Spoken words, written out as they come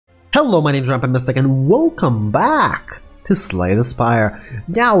Hello, my name's Rampant and welcome back to Slay the Spire.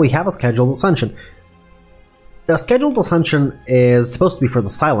 Now we have a scheduled Ascension. The scheduled Ascension is supposed to be for the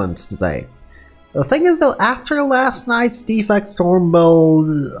Silent today. The thing is though, after last night's Defect Storm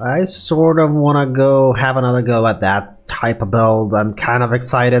build, I sort of want to have another go at that type of build. I'm kind of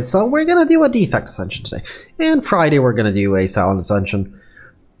excited, so we're going to do a Defect Ascension today. And Friday we're going to do a Silent Ascension.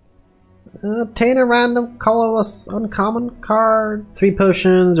 Obtain a random colorless uncommon card, 3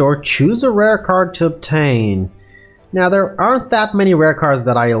 potions, or choose a rare card to obtain. Now there aren't that many rare cards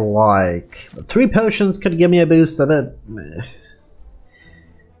that I like. 3 potions could give me a boost of it.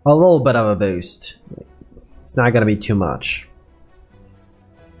 A little bit of a boost. It's not gonna be too much.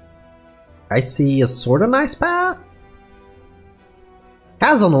 I see a sort of nice path.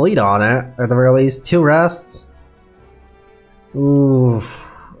 Has an elite on it, at the very least. 2 rests. Ooh.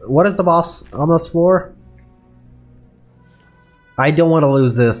 What is the boss on this floor? I don't want to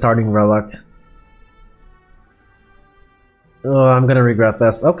lose the starting relic. Oh, I'm gonna regret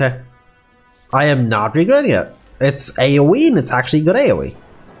this. Okay. I am not regretting it. It's AoE and it's actually good AoE.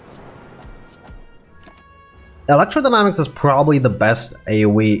 Electrodynamics is probably the best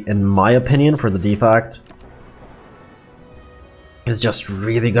AoE in my opinion for the defect. It's just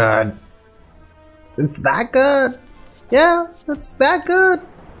really good. It's that good? Yeah, it's that good.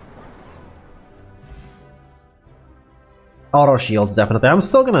 Auto shields, definitely. I'm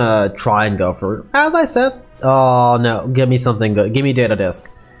still gonna try and go for it. As I said. Oh no, give me something good. Give me data disk.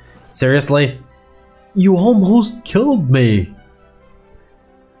 Seriously? You almost killed me.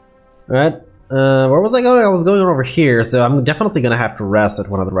 Alright. Where was I going? I was going over here, so I'm definitely gonna have to rest at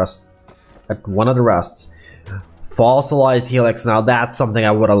one of the rests. Fossilized Helix. Now that's something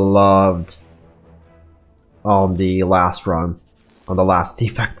I would have loved on the last run. On the last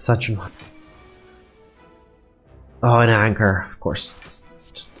Defect Ascension one. Oh, an anchor, of course.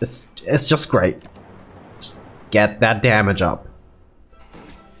 It's just great. Just get that damage up.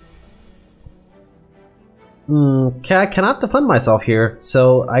 Okay, I cannot defend myself here,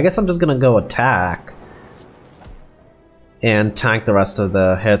 so I guess I'm just gonna go attack and tank the rest of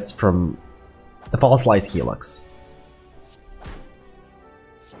the hits from the fossilized Helix.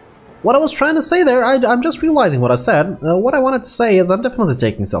 What I was trying to say there, I'm just realizing what I said. What I wanted to say is I'm definitely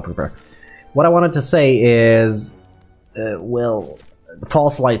taking self-repair. What I wanted to say is well, the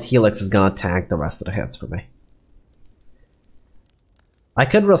fossilized Helix is gonna tank the rest of the hits for me. I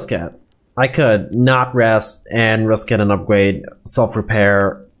could risk it. I could not rest and risk it and upgrade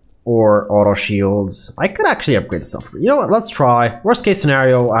self-repair or auto shields. I could actually upgrade self-repair. You know what, let's try. Worst case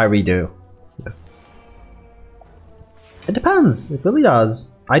scenario, I redo. Yeah. It depends, it really does.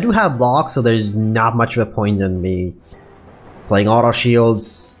 I do have blocks, so there's not much of a point in me playing auto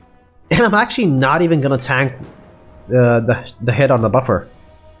shields. And I'm actually not even gonna tank the hit on the buffer.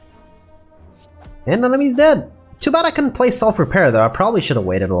 And enemy's dead. Too bad I couldn't play self-repair though. I probably should have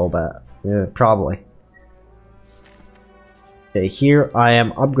waited a little bit. Yeah, probably. Okay, here I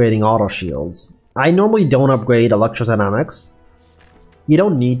am upgrading auto shields. I normally don't upgrade electrodynamics. You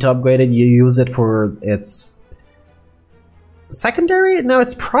don't need to upgrade it, you use it for its secondary? No,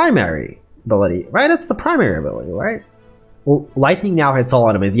 it's primary ability, right? It's the primary ability, right? Well, lightning now hits all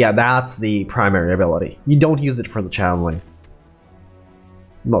enemies. Yeah, that's the primary ability. You don't use it for the channeling.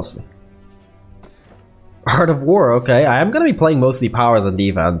 Mostly. Art of War, okay. I am going to be playing mostly powers and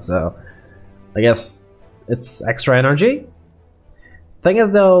defense, so I guess it's extra energy. Thing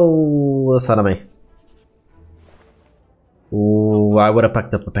is though, this enemy. Ooh, I would have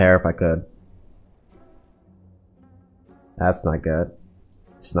picked up the pair if I could. That's not good.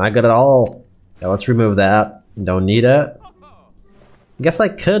 It's not good at all. Okay, let's remove that. Don't need it. I guess I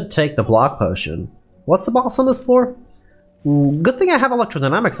could take the block potion. What's the boss on this floor? Ooh, good thing I have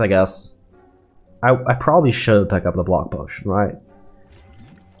electrodynamics, I guess. I probably should pick up the block potion, right?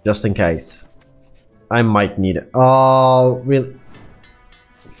 Just in case. I might need it. Oh, really?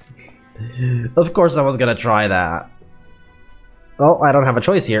 Of course I was gonna try that. Oh, I don't have a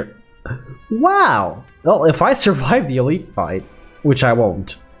choice here. Wow! Well, if I survive the elite fight, which I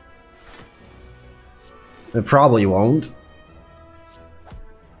won't. I probably won't.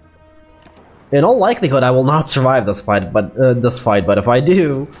 In all likelihood, I will not survive this fight, but if I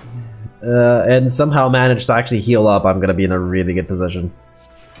do, and somehow manage to actually heal up, I'm gonna be in a really good position.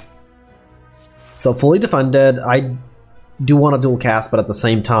 So fully defended, I do want to dual cast, but at the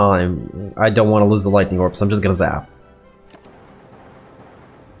same time, I don't want to lose the lightning orb, so I'm just gonna zap.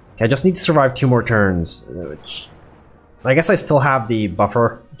 Okay, I just need to survive 2 more turns, which I guess I still have the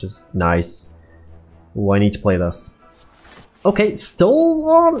buffer, which is nice. Ooh, I need to play this. Okay,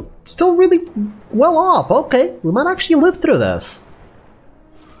 still really well off. Okay, we might actually live through this.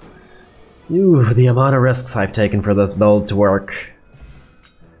 Ooh, the amount of risks I've taken for this build to work.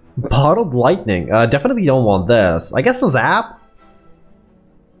 Bottled lightning. Definitely don't want this. I guess the zap?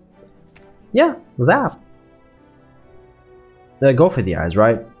 Yeah, zap. Go for the eyes,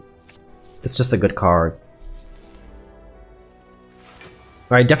 right? It's just a good card.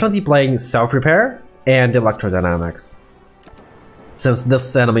 Alright, definitely playing self-repair and electrodynamics. Since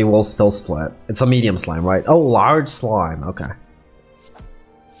this enemy will still split. It's a medium slime, right? Oh, large slime, okay.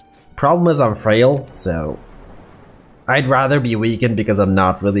 Problem is I'm frail, so I'd rather be weakened because I'm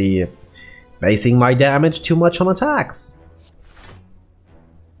not really basing my damage too much on attacks.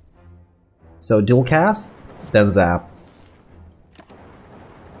 So dual cast, then zap.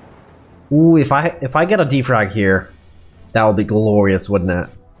 Ooh, if I get a defrag here, that would be glorious, wouldn't it?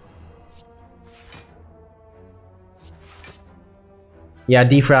 Yeah,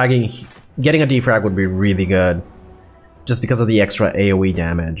 defragging, getting a defrag would be really good. Just because of the extra AoE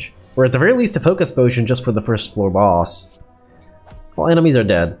damage. Or at the very least a focus potion just for the first floor boss. All enemies are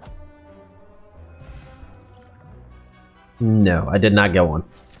dead. No, I did not get one.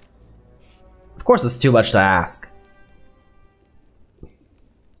 Of course it's too much to ask.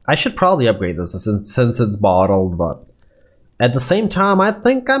 I should probably upgrade this since it's bottled, but at the same time I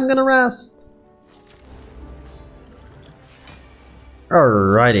think I'm gonna rest.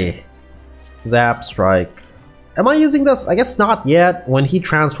 Alrighty. Zap, strike. Am I using this? I guess not yet. When he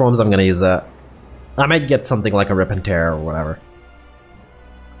transforms, I'm gonna use it. I might get something like a rip and tear or whatever.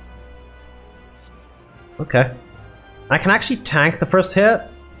 Okay. I can actually tank the first hit.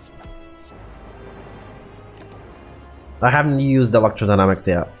 I haven't used electrodynamics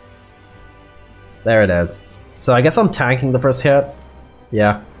yet. There it is. So I guess I'm tanking the first hit.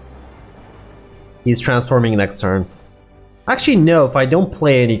 Yeah. He's transforming next turn. Actually, no, if I don't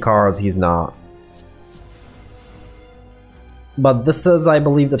play any cards, he's not. But this is, I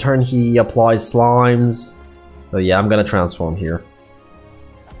believe, the turn he applies slimes. So yeah, I'm gonna transform here.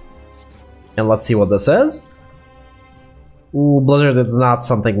 And let's see what this is. Ooh, Blizzard is not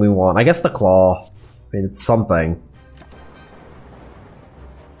something we want. I guess the claw. I mean, it's something.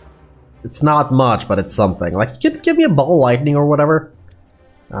 It's not much, but it's something. Like, you could give me a ball lightning or whatever.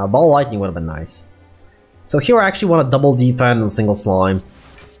 Ball lightning would have been nice. So here I actually want to double defend and single slime.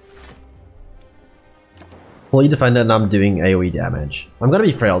 Fully defended and I'm doing AoE damage. I'm gonna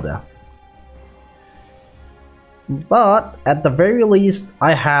be frail though. But at the very least,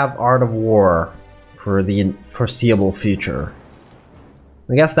 I have Art of War for the foreseeable future.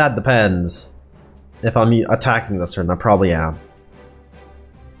 I guess that depends. If I'm attacking this turn, I probably am.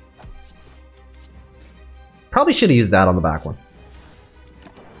 Probably should have used that on the back one.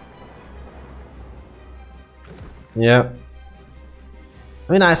 Yeah.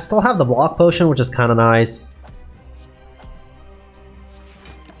 I mean, I still have the block potion, which is kind of nice.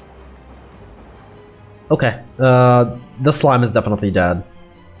 Okay, the slime is definitely dead.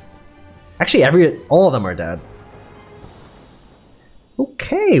 Actually, all of them are dead.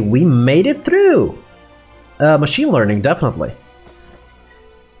 Okay, we made it through. Machine learning, definitely.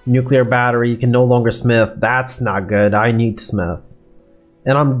 Nuclear battery, you can no longer smith. That's not good. I need to smith.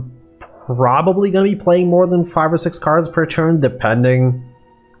 And I'm probably going to be playing more than 5 or 6 cards per turn, depending.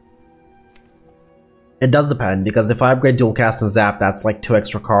 It does depend, because if I upgrade dual cast and zap, that's like 2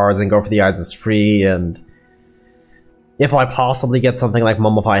 extra cards, and go for the eyes is free, and if I possibly get something like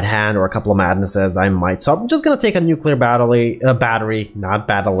Mummified Hand or a couple of Madnesses, I might. So I'm just going to take a nuclear battery,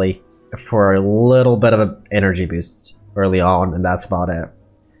 for a little bit of an energy boost early on, and that's about it.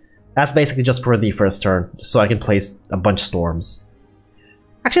 That's basically just for the first turn, just so I can place a bunch of storms.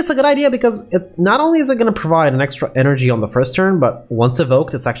 Actually, it's a good idea because not only is it going to provide an extra energy on the first turn, but once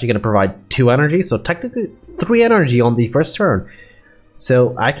evoked, it's actually going to provide 2 energy, so technically 3 energy on the first turn.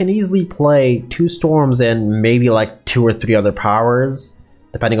 So I can easily play 2 storms and maybe like 2 or 3 other powers,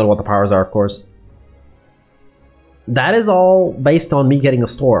 depending on what the powers are, of course. That is all based on me getting a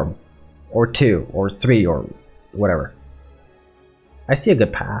storm, or 2, or 3, or whatever. I see a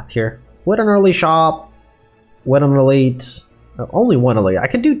good path here. With an early shop, with an elite, only 1 elite. I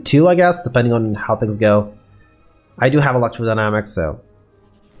could do 2, I guess, depending on how things go. I do have electrodynamics, so.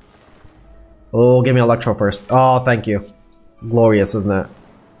 Oh, give me electro first. Oh, thank you. It's glorious, isn't it?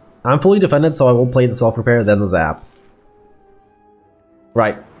 I'm fully defended, so I will play the self-repair, then the zap.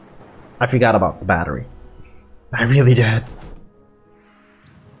 Right. I forgot about the battery. I really did.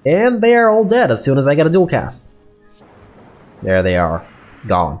 And they are all dead as soon as I get a dual cast. There they are.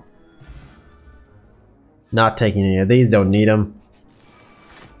 Gone. Not taking any of these, don't need them.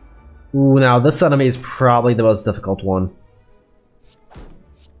 Ooh, now this enemy is probably the most difficult one.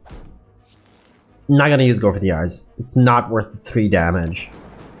 Not gonna use Go for the Eyes. It's not worth the 3 damage.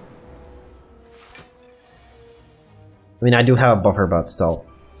 I mean, I do have a buffer, but still.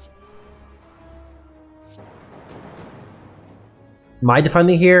 Am I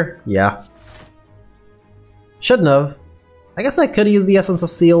defending here? Yeah. Shouldn't have. I guess I could use the Essence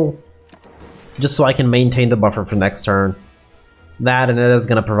of Steel, just so I can maintain the buffer for next turn. That, and it is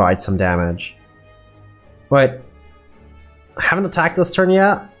gonna provide some damage. Wait. I haven't attacked this turn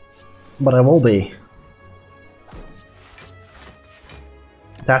yet, but I will be.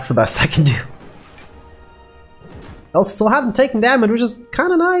 That's the best I can do. I'll still haven't taken damage, which is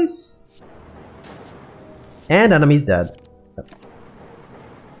kinda nice. And enemy's dead.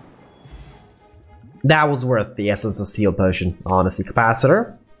 That was worth the Essence of Steel potion, honestly.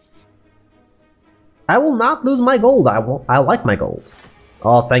 Capacitor. I will not lose my gold. I like my gold.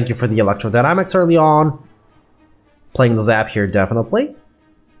 Oh, thank you for the electrodynamics early on. Playing the zap here, definitely.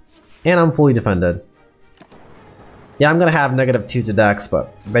 And I'm fully defended. Yeah, I'm gonna have -2 to dex,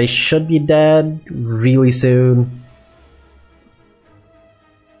 but they should be dead really soon.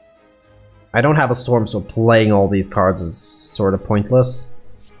 I don't have a storm, so playing all these cards is sort of pointless.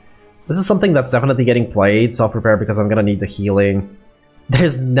 This is something that's definitely getting played, self-repair, because I'm gonna need the healing.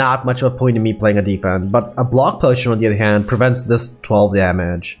 There's not much of a point in me playing a defense, but a block potion on the other hand prevents this 12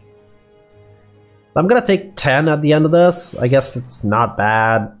 damage. I'm gonna take 10 at the end of this. I guess it's not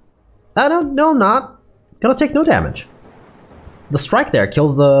bad. No, I'm not. Gonna take no damage. The strike there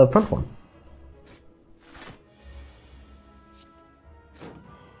kills the front one.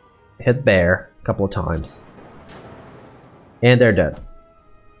 Hit bear a couple of times. And they're dead.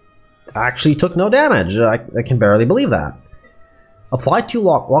 Actually took no damage. I can barely believe that. Apply 2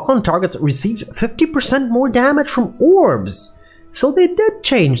 lock. Lock on targets received 50% more damage from orbs. So they did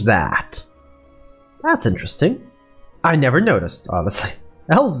change that. That's interesting. I never noticed, honestly.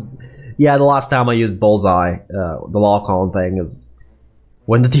 Yeah, the last time I used Bullseye, the lock on thing, is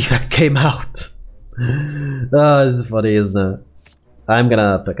when the defect came out. Oh, it's funny, isn't it? I'm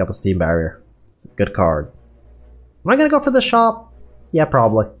gonna pick up a Steam Barrier. It's a good card. Am I gonna go for the shop? Yeah,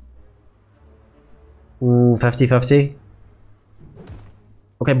 probably. Ooh, 50-50.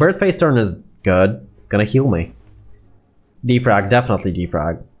 Okay, Bird Phase turn is good. It's gonna heal me. Defrag, definitely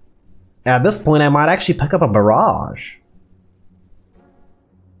defrag. At this point, I might actually pick up a Barrage.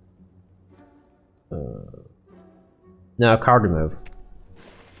 No, card remove.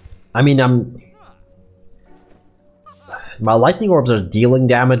 I mean, my lightning orbs are dealing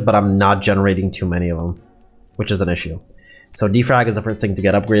damage, but I'm not generating too many of them, which is an issue. So defrag is the first thing to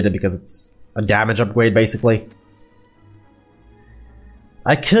get upgraded because it's a damage upgrade, basically.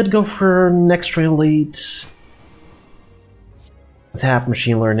 I could go for an extra elite. Zap,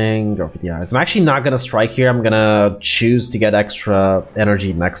 machine learning, go for the eyes. I'm actually not gonna strike here. I'm gonna choose to get extra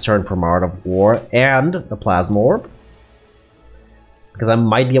energy next turn from Art of War and a Plasma Orb, because I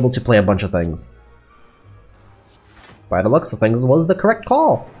might be able to play a bunch of things. By the looks of things, was the correct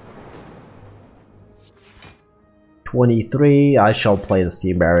call. 23. I shall play the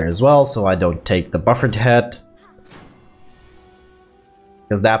Steam Barrier as well, so I don't take the buffered hit,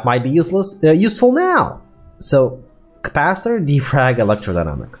 because that might be useful now. So. Capacitor, defrag,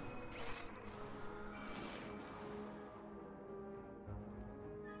 electrodynamics.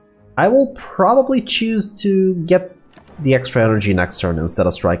 I will probably choose to get the extra energy next turn instead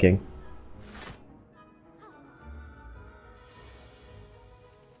of striking.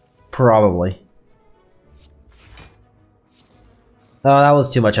 Probably. Oh, that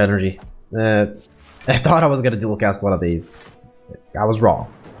was too much energy. I thought I was gonna dual cast one of these. I was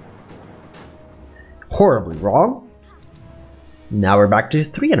wrong. Horribly wrong. Now we're back to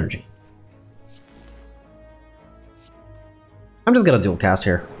 3 energy. I'm just gonna dual cast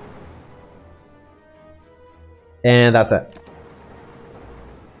here. And that's it.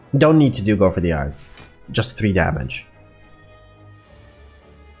 Don't need to go for the eyes. Just 3 damage.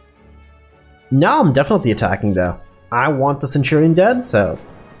 Now I'm definitely attacking though. I want the Centurion dead, so...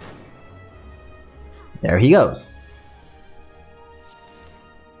 there he goes.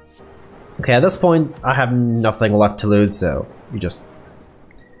 Okay, at this point, I have nothing left to lose, so you just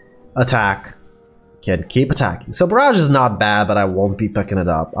attack. Can keep attacking. So Barrage is not bad, but I won't be picking it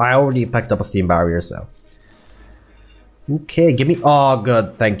up. I already picked up a Steam Barrier, so... okay, give me... oh,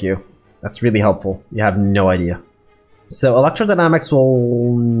 good, thank you. That's really helpful. You have no idea. So Electrodynamics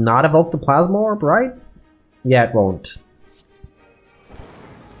will not evoke the Plasma Orb, right? Yeah, it won't.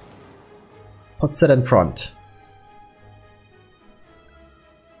 Puts it in front.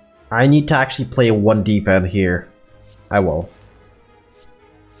 I need to actually play 1 defend here. I will.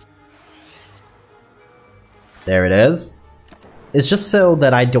 There it is. It's just so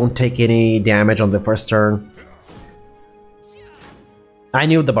that I don't take any damage on the first turn. I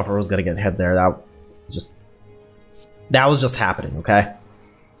knew the buffer was gonna get hit there. That just That was just happening, okay?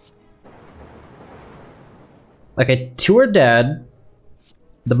 Okay, 2 are dead.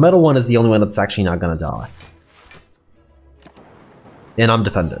 The middle one is the only one that's actually not gonna die. And I'm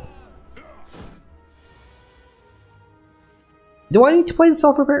defended. Do I need to play the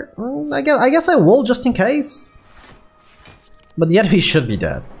self-repair? I guess I will, just in case. But the enemy should be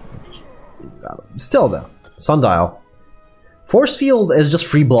dead. Still though, Sundial. Force Field is just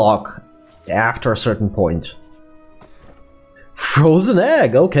free block after a certain point. Frozen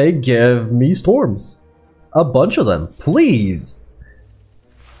Egg, okay, give me storms. A bunch of them, please.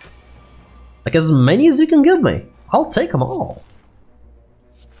 Like as many as you can give me. I'll take them all.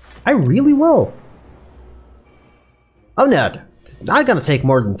 I really will. Oh no, not gonna take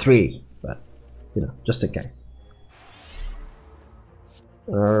more than 3, but you know, just in case.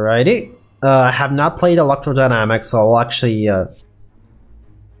 Alrighty. I have not played Electrodynamics, so I'll actually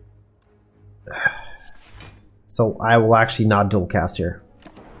so I will actually not dual cast here.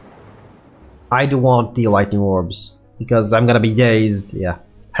 I do want the lightning orbs because I'm gonna be dazed. Yeah,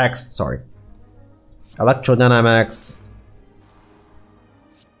 hexed. Sorry. Electrodynamics,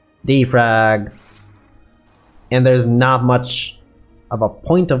 defrag, and there's not much of a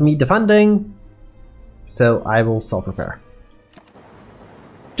point of me defending, so I will self-repair.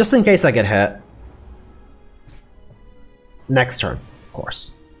 Just in case I get hit. Next turn, of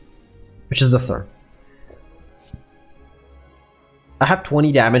course. Which is this turn. I have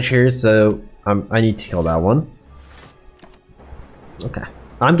 20 damage here, so I need to kill that one. Okay.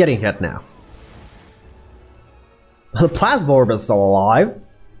 I'm getting hit now. The Plasma Orb is still alive.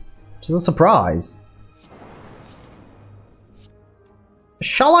 Which is a surprise.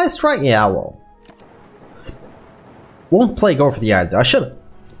 Shall I strike? Yeah, I will. Won't play Go for the Eyes though. I should.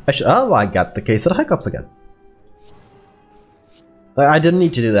 Oh, I got the case of the hiccups again. I didn't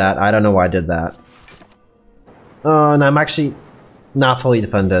need to do that. I don't know why I did that. And I'm actually not fully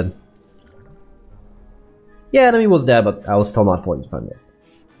defended. Yeah, enemy was dead, but I was still not fully defended.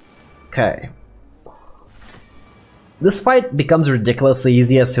 Okay. This fight becomes ridiculously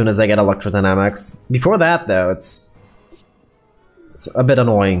easy as soon as I get Electrodynamics. Before that, though, it's a bit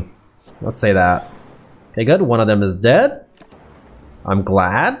annoying. Let's say that. Okay, good. One of them is dead. I'm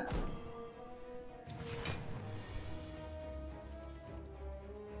glad.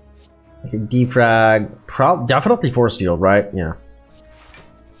 Okay, defrag. Definitely Force Field, right? Yeah.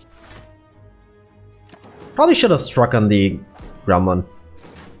 Probably should have struck on the Gremlin.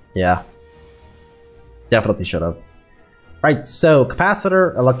 Yeah. Definitely should have. Right, so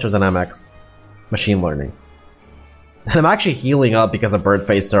Capacitor, Electrodynamics, Machine Learning. And I'm actually healing up because of Bird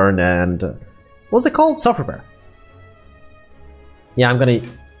Face turn and... what was it called? Self-Repair. Yeah, I'm gonna...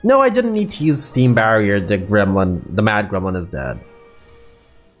 No, I didn't need to use Steam Barrier. The Gremlin, the Mad Gremlin is dead.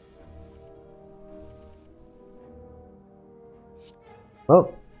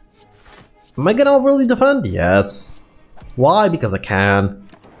 Oh. Am I gonna really defend? Yes. Why? Because I can.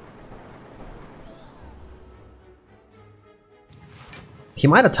 He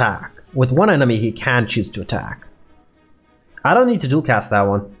might attack. With one enemy, he can choose to attack. I don't need to dual cast that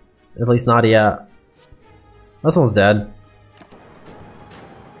one. At least not yet. This one's dead.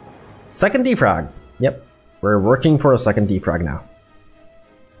 Second defrag. Yep. We're working for a second defrag now.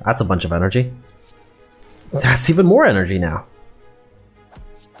 That's a bunch of energy. That's even more energy now.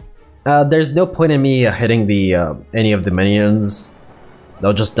 There's no point in me hitting the any of the minions.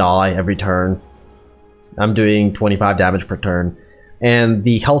 They'll just die every turn. I'm doing 25 damage per turn. And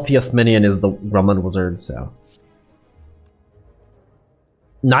the healthiest minion is the Gremlin Wizard, so...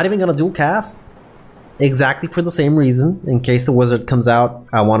 Not even gonna dual cast. Exactly for the same reason. In case the wizard comes out,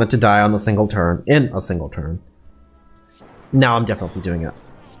 I want it to die on a single turn. In a single turn. Now I'm definitely doing it.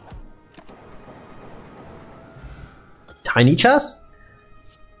 Tiny chest?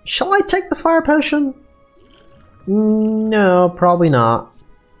 Shall I take the fire potion? No, probably not.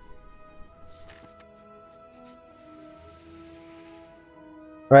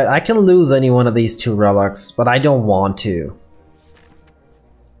 Right, I can lose any one of these 2 relics, but I don't want to.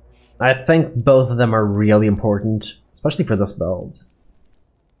 I think both of them are really important, especially for this build.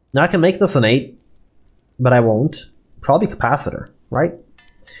 Now I can make this an 8, but I won't. Probably Capacitor, right?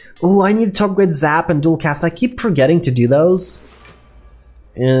 Oh, I need to upgrade Zap and Dual Cast. I keep forgetting to do those.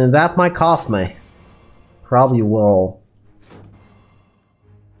 And that might cost me. Probably will.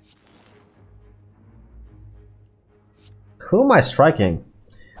 Who am I striking?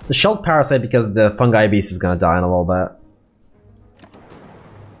 The Shelled Parasite because the Fungi Beast is gonna die in a little bit.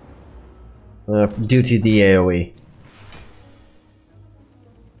 Due to the AoE.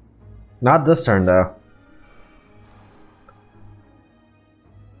 Not this turn though.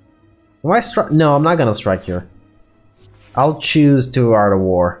 Am I strike? No, I'm not gonna strike here. I'll choose to Art of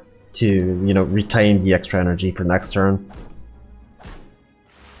War to, you know, retain the extra energy for next turn.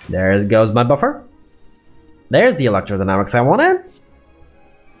 There goes my buffer. There's the electrodynamics I wanted.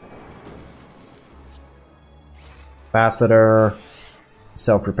 Capacitor,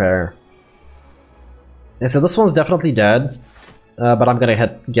 self-repair. And so this one's definitely dead, but I'm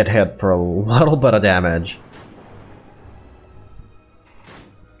gonna get hit for a little bit of damage.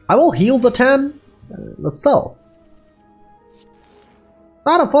 I will heal the 10, but still.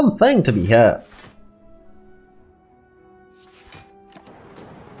 Not a fun thing to be hit.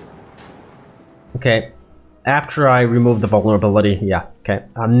 Okay, after I remove the vulnerability, yeah, okay.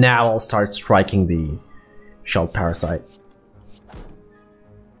 Now I'll start striking the Shelled Parasite.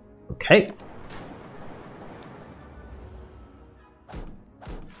 Okay.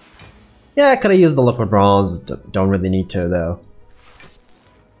 Yeah, I could have used the Liquid Bronze, don't really need to though.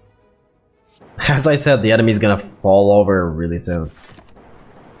 As I said, the enemy's gonna fall over really soon.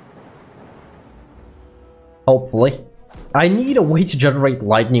 Hopefully. I need a way to generate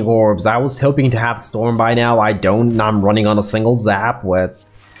lightning orbs. I was hoping to have Storm by now. I don't, and I'm running on a single zap with...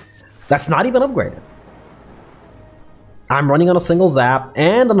 That's not even upgraded. I'm running on a single zap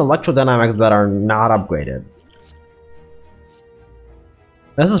and an electrodynamics that are not upgraded.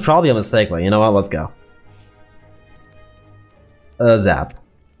 This is probably a mistake, but you know what? Let's go. Zap.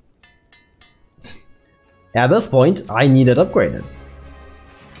 At this point, I need it upgraded.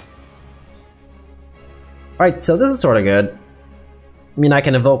 Alright, so this is sort of good. I mean, I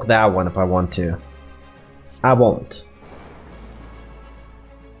can evoke that one if I want to. I won't.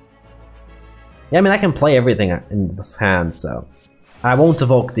 Yeah, I mean, I can play everything in this hand, so... I won't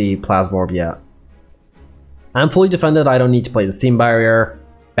evoke the Plasma Orb yet. I'm fully defended, I don't need to play the Steam Barrier.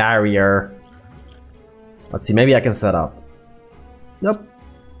 Let's see, maybe I can set up. Nope.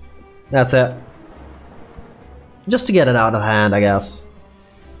 That's it. Just to get it out of hand, I guess.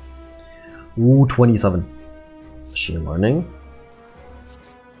 Ooh, 27. Machine Learning.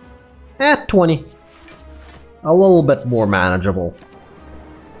 20. A little bit more manageable.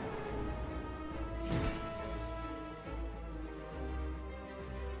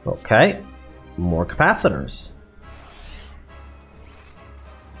 Okay. More capacitors.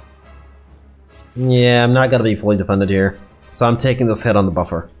 Yeah, I'm not gonna be fully defended here. So I'm taking this hit on the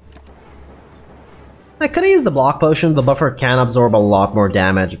buffer. I could have used the block potion. The buffer can absorb a lot more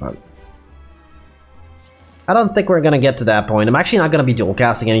damage, but... I don't think we're gonna get to that point. I'm actually not gonna be dual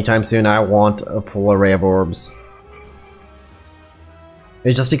casting anytime soon. I want a full array of orbs.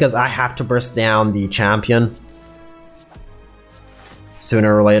 It's just because I have to burst down the champion.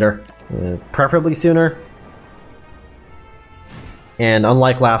 Sooner or later. Preferably sooner. And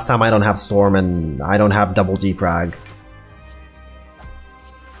unlike last time, I don't have Storm and I don't have double defrag.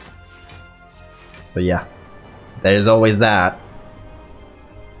 So yeah, there's always that.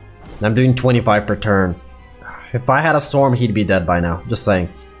 And I'm doing 25 per turn. If I had a Storm, he'd be dead by now. Just saying.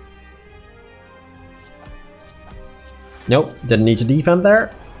 Nope, didn't need to defend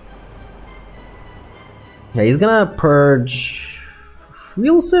there. Yeah, he's gonna purge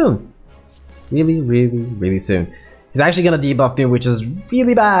real soon. Really soon. He's actually gonna debuff me, which is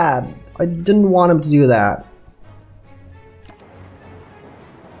really bad. I didn't want him to do that.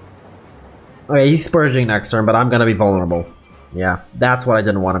 Okay, he's purging next turn, but I'm gonna be vulnerable. Yeah, that's what I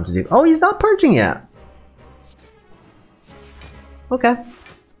didn't want him to do. Oh, he's not purging yet. Okay.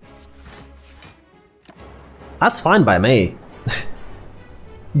 That's fine by me.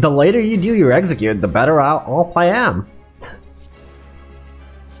 The later you do your execute, the better off I am.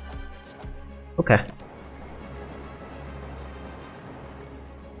 Okay.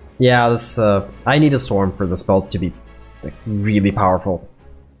 Yeah, this, I need a Storm for the spell to be like, really powerful.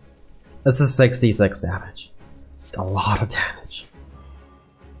 This is 66 damage. A lot of damage.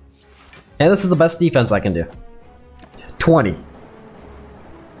 And this is the best defense I can do. 20.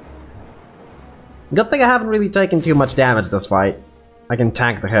 Good thing I haven't really taken too much damage this fight. I can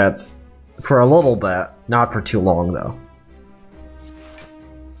tank the hits. For a little bit, not for too long though.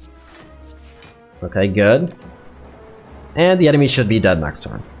 Okay, good. And the enemy should be dead next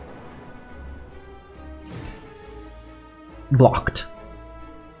turn. Blocked.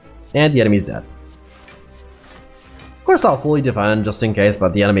 And the enemy's dead. Of course I'll fully defend just in case,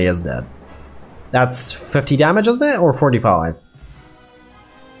 but the enemy is dead. That's 50 damage, isn't it? Or 45?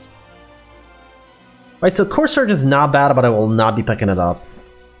 Right, so Core Surge is not bad, but I will not be picking it up.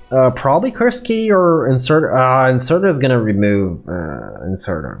 Probably Curse Key or Inserter. Inserter is gonna remove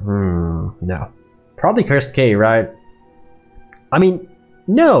Inserter. No. Probably Cursed Key, right? I mean,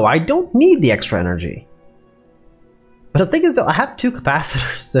 no, I don't need the extra energy. But the thing is, though, I have 2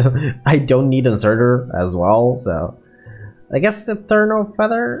 capacitors, so I don't need Inserter as well, so... I guess Eternal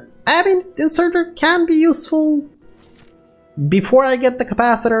Feather. I mean, Inserter can be useful before I get the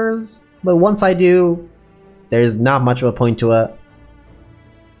capacitors, but once I do, there's not much of a point to it.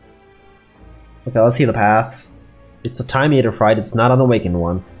 Okay, let's see the path. It's a Time Eater Fright, it's not an Awakened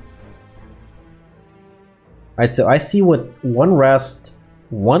one. Alright, so I see with 1 Rest,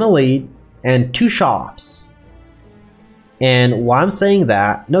 1 Elite, and 2 Shops. And why I'm saying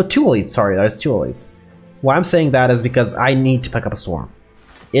that... No, 2 Elites, sorry, there's 2 Elites. Why I'm saying that is because I need to pick up a Storm.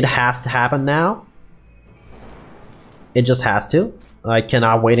 It has to happen now. It just has to. I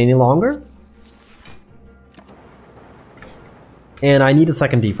cannot wait any longer. And I need a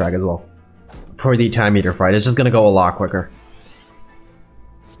second defrag as well. For the Time Eater Fright. It's just gonna go a lot quicker.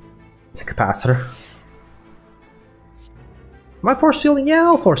 The capacitor. Am I force fielding? Yeah,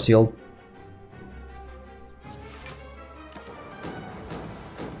 I'll force field.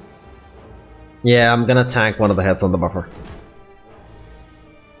 Yeah, I'm gonna tank one of the hits on the buffer.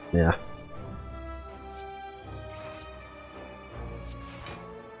 Yeah.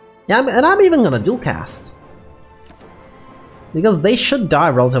 Yeah, and I'm even gonna dual cast. Because they should die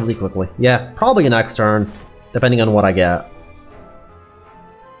relatively quickly. Yeah, probably next turn, depending on what I get.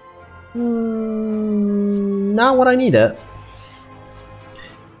 Not what I needed.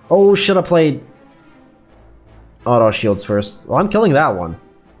 Oh, should have played auto shields first. Well, I'm killing that one.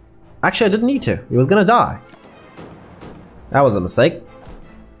 Actually, I didn't need to. He was gonna die. That was a mistake.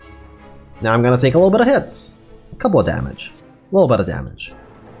 Now I'm gonna take a little bit of hits. A couple of damage. A little bit of damage.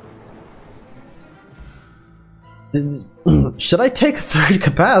 Should I take a third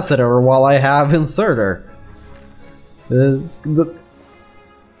capacitor while I have Inserter? The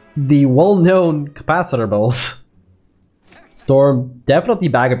well-known capacitor build. Storm, definitely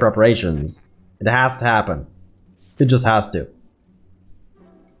bag of preparations. It has to happen. It just has to.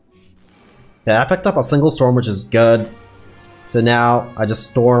 Yeah, I picked up a single Storm, which is good. So now I just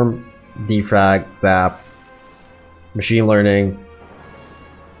Storm, Defrag, Zap, Machine Learning.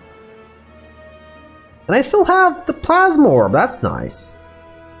 And I still have the Plasma Orb, that's nice.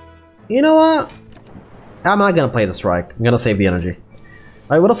 You know what? I'm not gonna play the Strike, I'm gonna save the energy.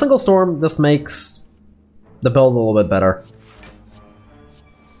 Alright, with a single Storm, this makes the build a little bit better.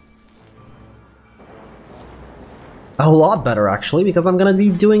 A lot better, actually, because I'm gonna be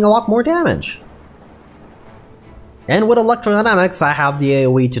doing a lot more damage. And with Electrodynamics, I have the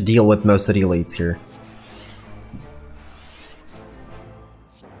AoE to deal with most of the elites here.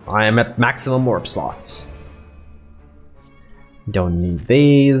 I am at maximum warp slots. Don't need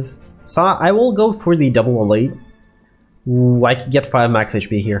these. So I will go for the double elite. Ooh, I could get 5 max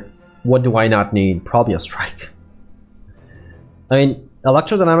HP here. What do I not need? Probably a strike. I mean,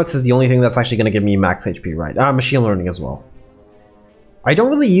 Electrodynamics is the only thing that's actually going to give me max HP, right? Machine Learning as well. I don't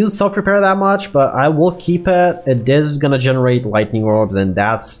really use self-repair that much, but I will keep it. It is going to generate lightning orbs, and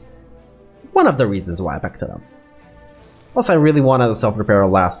that's one of the reasons why I picked it up. Plus, I really wanted a self-repair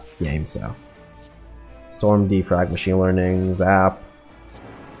last game, so... Storm, Defrag, Machine Learning, Zap...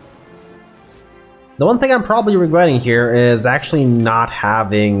 The one thing I'm probably regretting here is actually not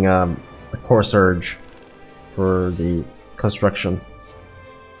having a Core Surge for the construction.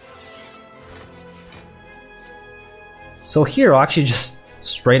 So here, I'll actually just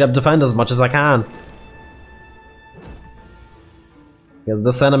straight up defend as much as I can. Because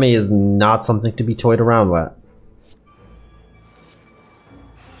this enemy is not something to be toyed around with.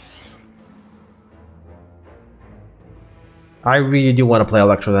 I really do want to play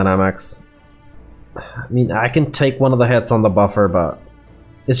Electrodynamics. I mean, I can take one of the hits on the buffer, but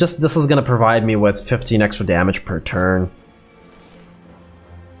it's just this is going to provide me with 15 extra damage per turn.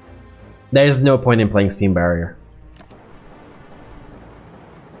 There's no point in playing Steam Barrier.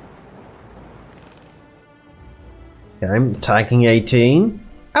 Okay, I'm attacking 18.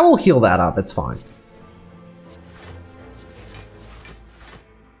 I will heal that up, it's fine.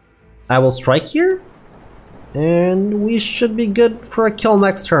 I will strike here. And we should be good for a kill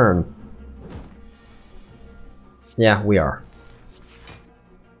next turn. Yeah, we are.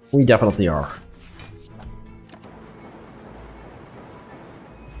 We definitely are.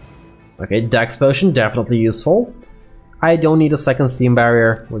 Okay, Dex Potion, definitely useful. I don't need a second Steam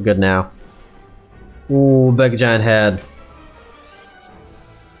Barrier, we're good now. Ooh, big giant head.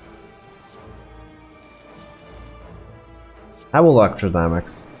 I will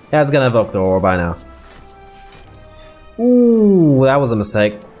Electrodynamics. Yeah, it's gonna evoke the orb by now. Ooh, that was a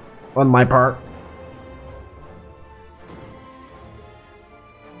mistake on my part.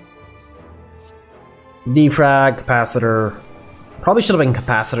 Defrag, capacitor. Probably should have been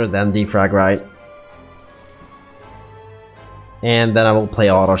capacitor then defrag, right? And then I will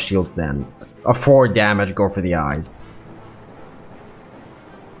play auto shields then. A 4 damage, go for the eyes.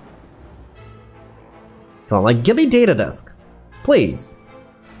 Come on, like, give me data disk. Please.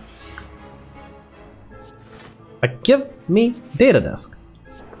 Like, give me data disk.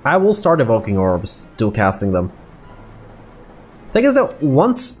 I will start evoking orbs, dual casting them. Thing is that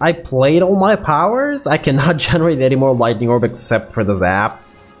once I played all my powers, I cannot generate any more lightning orb except for the zap.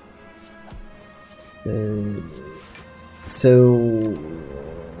 So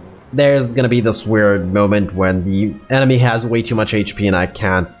there's gonna be this weird moment when the enemy has way too much HP and I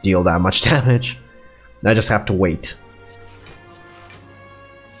can't deal that much damage. I just have to wait.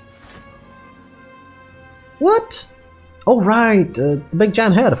 What? Oh right, the big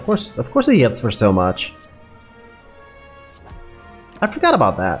giant head. Of course he hits for so much. I forgot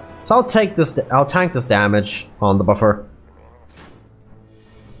about that. So I'll tank this damage on the buffer.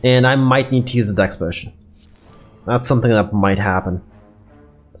 And I might need to use a dex potion. That's something that might happen.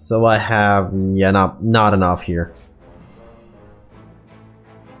 So I have, yeah, not enough here.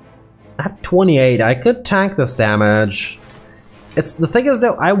 I have 28. I could tank this damage. The thing is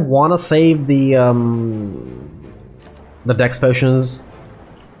though, I want to save the dex potions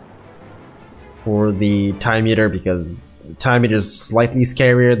for the time meter because time meter is slightly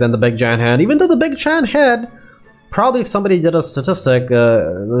scarier than the big giant head. Even though the big giant head, probably if somebody did a statistic,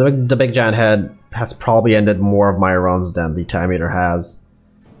 the big giant head has probably ended more of my runs than the time meter has.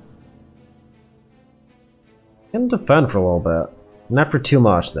 Can defend for a little bit, not for too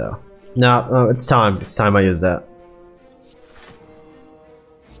much though. No, it's time. It's time I use that.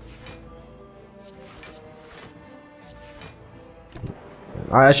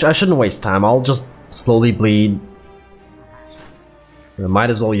 I shouldn't waste time. I'll just slowly bleed. I might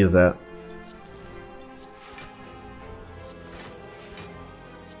as well use that.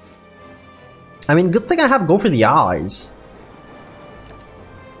 I mean, good thing I have go for the eyes.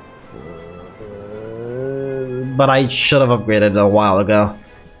 But I should have upgraded it a while ago.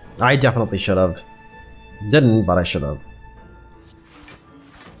 I definitely should have. Didn't, but I should have.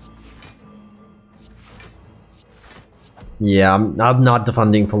 Yeah, I'm not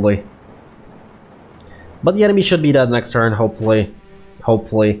defending fully. But the enemy should be dead next turn, hopefully.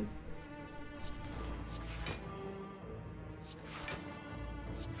 Hopefully.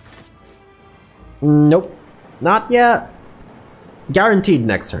 Nope. Not yet. Guaranteed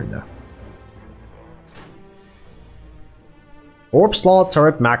next turn, though. Orb slots are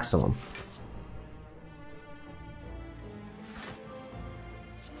at maximum.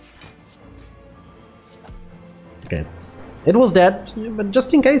 Okay. It was dead, but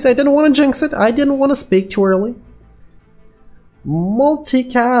just in case, I didn't want to jinx it. I didn't want to speak too early.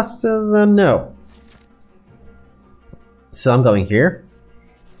 Multicast is a no. So I'm going here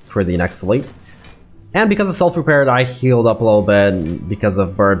for the next elite. And because of self-repaired, I healed up a little bit, and because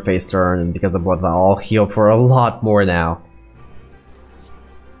of bird face turn, and because of blood vial, I'll heal for a lot more now.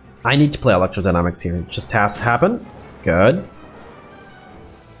 I need to play electrodynamics here. It just has to happen. Good.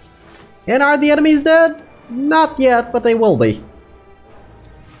 And are the enemies dead? Not yet, but they will be.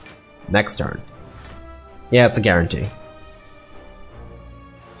 Next turn. Yeah, it's a guarantee.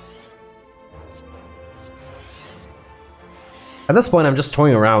 At this point, I'm just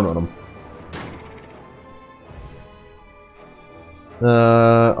toying around with them.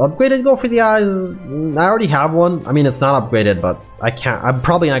 Upgraded go for the eyes. I already have one. I mean, it's not upgraded, but I can't. I'm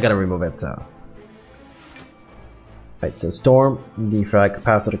probably not gonna remove it, so. Right, so storm, defrag,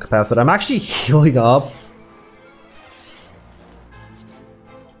 capacitor, capacitor. I'm actually healing up.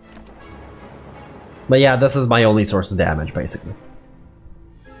 But yeah, this is my only source of damage, basically.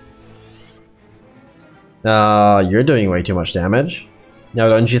 You're doing way too much damage. Now,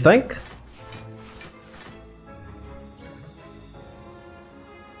 don't you think?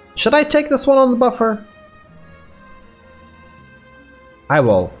 Should I take this one on the buffer? I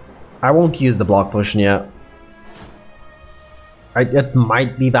will. I won't use the block potion yet. It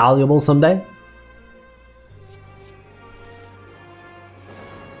might be valuable someday.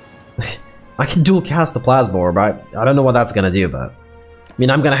 I can dual cast the plasma orb, I don't know what that's gonna do, but... I mean,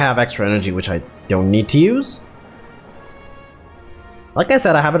 I'm gonna have extra energy, which I don't need to use. Like I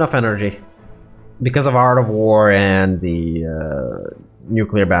said, I have enough energy. Because of Art of War and the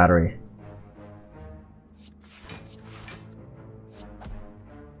nuclear battery.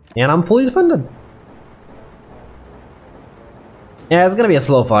 And I'm fully defended. Yeah, it's gonna be a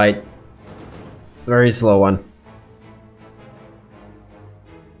slow fight. Very slow one.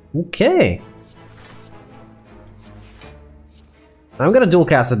 Okay. I'm gonna dual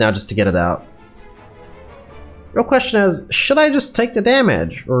cast it now just to get it out. Real question is, should I just take the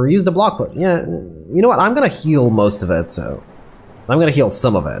damage or use the block put? Yeah, you know what? I'm gonna heal most of it, so I'm gonna heal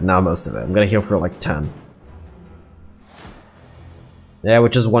some of it, not most of it. I'm gonna heal for like 10. Yeah,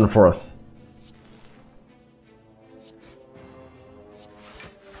 which is 1/4.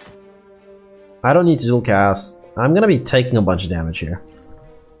 I don't need to dual cast. I'm gonna be taking a bunch of damage here.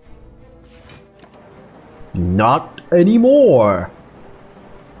 Not anymore!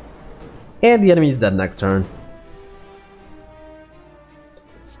 And the enemy's dead next turn.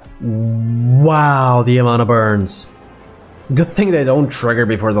 Wow, the amount of burns. Good thing they don't trigger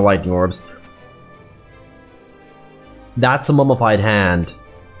before the lightning orbs. That's a mummified hand.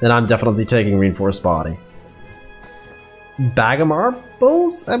 Then I'm definitely taking reinforced body. Bag of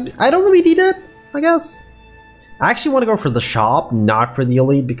marbles? I don't really need it, I guess. I actually want to go for the shop, not for the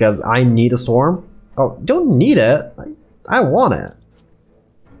elite, because I need a storm. Oh, don't need it. I want it.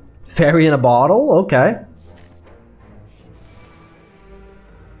 Fairy in a bottle? Okay.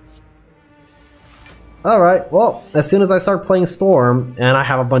 Alright, well, as soon as I start playing Storm, and I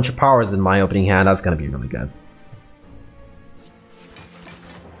have a bunch of powers in my opening hand, that's gonna be really good.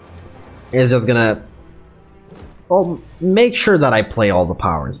 It's just gonna... well, make sure that I play all the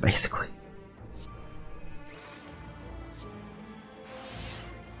powers, basically.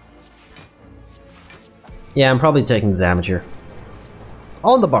 Yeah, I'm probably taking the damage here.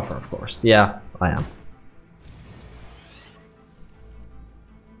 On the buffer, of course. Yeah, I am.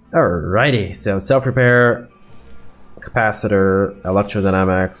 Alrighty, so self-repair, capacitor,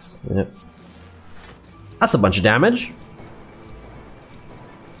 electrodynamics. Yep. That's a bunch of damage.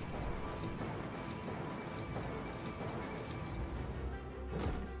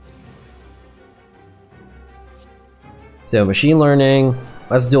 So machine learning,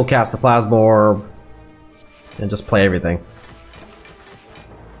 let's dual cast the plasma orb, and just play everything.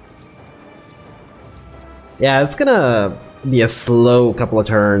 Yeah, it's gonna be a slow couple of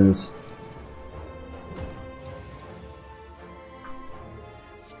turns.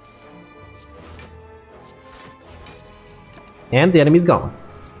 And the enemy's gone.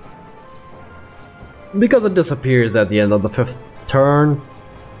 Because it disappears at the end of the 5th turn.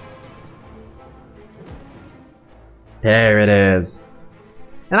 There it is.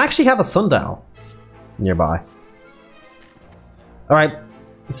 And I actually have a sundial nearby. Alright,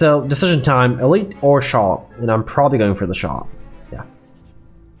 so decision time, elite or shop, and I'm probably going for the shop. Yeah.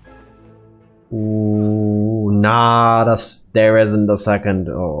 Ooh, not a... there isn't a second.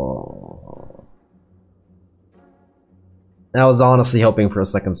 Oh. I was honestly hoping for a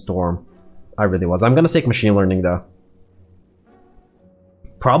second storm. I really was. I'm gonna take machine learning though.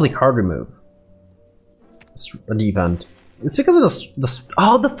 Probably card remove. An event. It's because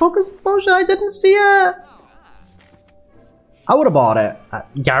of the focus potion. I didn't see it. I would have bought it.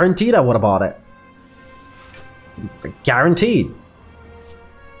 Guaranteed, I would have bought it. Guaranteed.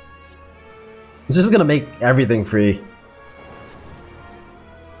 It's just gonna make everything free.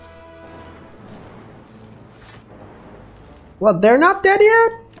 Well, they're not dead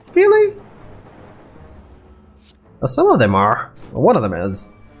yet? Really? Well, some of them are. Well, one of them is.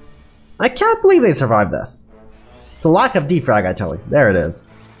 I can't believe they survived this. It's a lack of defrag, I tell you. There it is.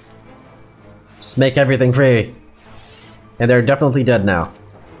 Just make everything free. And they're definitely dead now.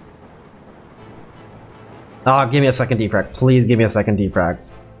 Ah, oh, give me a second defrag. Please give me a second defrag.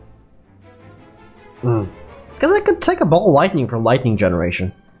 Because I could take a ball lightning for lightning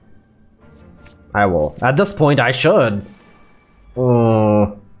generation. I will. At this point, I should.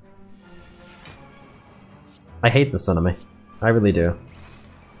 I hate this enemy. I really do.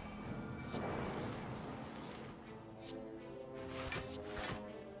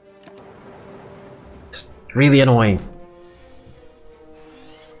 Really annoying.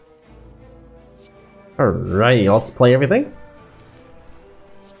 Alright, let's play everything.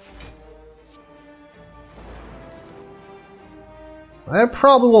 I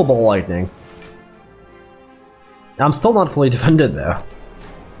probably will ball lightning. I'm still not fully defended though.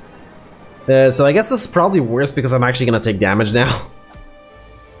 So I guess this is probably worse because I'm actually gonna take damage now.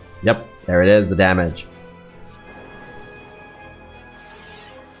 Yep, there it is, the damage.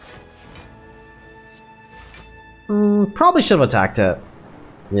 Probably should have attacked it.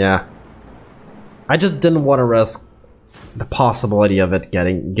 Yeah. I just didn't want to risk the possibility of it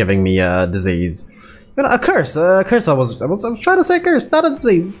giving me a disease. A curse. A curse. I was trying to say curse, not a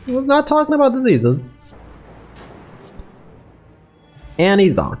disease. I was not talking about diseases. And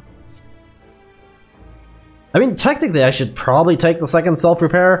he's gone. I mean, technically, I should probably take the second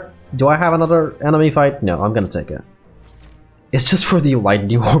self-repair. Do I have another enemy fight? No, I'm gonna take it. It's just for the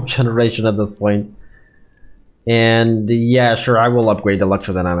lightning orb generation at this point. And yeah, sure, I will upgrade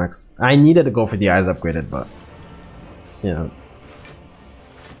electrodynamics. I needed to go for the eyes upgraded, but you know.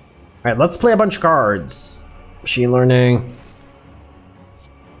 Alright, let's play a bunch of cards. Machine learning.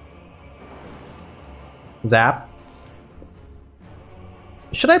 Zap.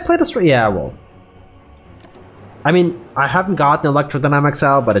 Should I play this? Yeah, I will. I mean, I haven't gotten electrodynamics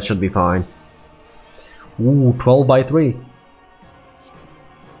out, but it should be fine. Ooh, 12 by 3.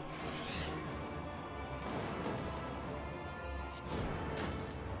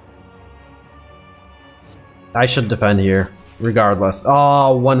 I should defend here, regardless.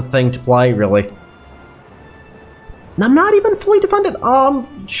 Oh, one thing to play, really. And I'm not even fully defended.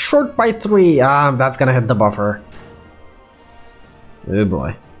 Short by 3. That's gonna hit the buffer. Oh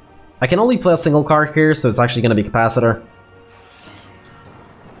boy. I can only play a single card here, so it's actually gonna be Capacitor.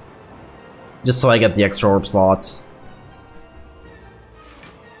 Just so I get the extra orb slots.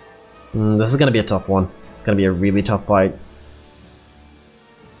 This is gonna be a tough one. It's gonna be a really tough fight.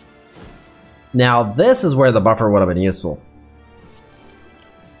 Now, this is where the buffer would have been useful.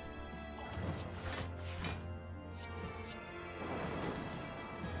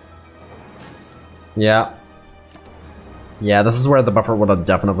 Yeah. Yeah, this is where the buffer would have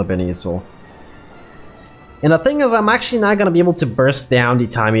definitely been useful. And the thing is, I'm actually not going to be able to burst down the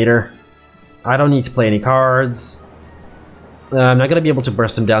Time Eater. I don't need to play any cards. I'm not going to be able to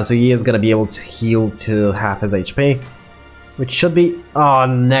burst him down, so he is going to be able to heal to half his HP. Which should be... Oh,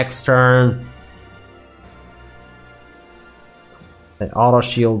 next turn. Okay, auto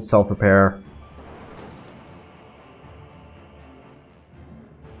shield, self-repair.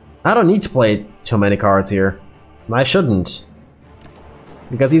 I don't need to play too many cards here. I shouldn't.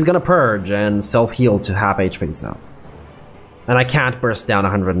 Because he's gonna purge and self-heal to half HP, so. And I can't burst down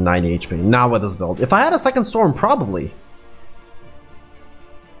 190 HP, not with this build. If I had a second storm, probably.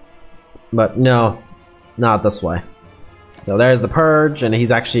 But no, not this way. So there's the purge, and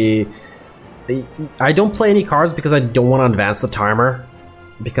he's actually... I don't play any cards because I don't want to advance the timer.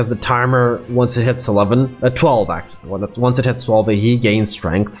 Because the timer, once it hits 12 actually. Once it hits 12, he gains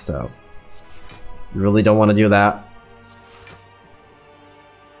strength, so... You really don't want to do that.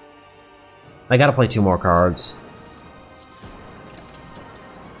 I gotta play 2 more cards.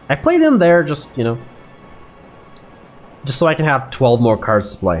 I play them there just, you know... Just so I can have 12 more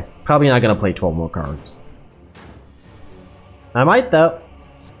cards to play. Probably not gonna play 12 more cards. I might though.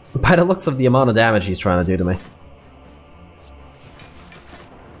 By the looks of the amount of damage he's trying to do to me.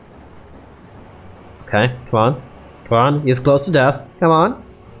 Okay, come on. Come on, he's close to death. Come on.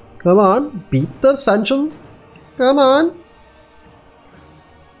 Come on, beat the Ascension. Come on.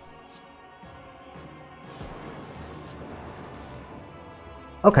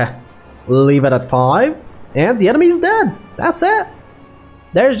 Okay, leave it at 5. And the enemy's dead. That's it.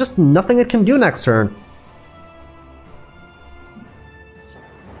 There's just nothing it can do next turn.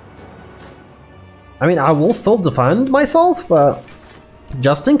 I mean, I will still defend myself, but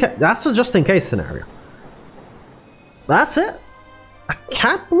just in case, that's a just in case scenario. That's it. I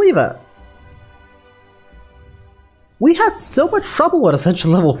can't believe it. We had so much trouble with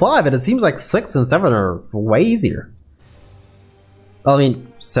Ascension level 5, and it seems like 6 and 7 are way easier. Well, I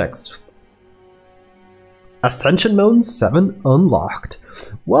mean, 6. Ascension mode 7 unlocked.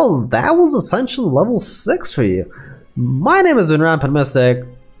 Well, that was Ascension level 6 for you. My name has been Rampant Mystic.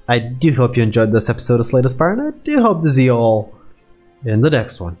 I do hope you enjoyed this episode of Slay the Spire, and I do hope to see you all in the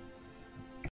next one.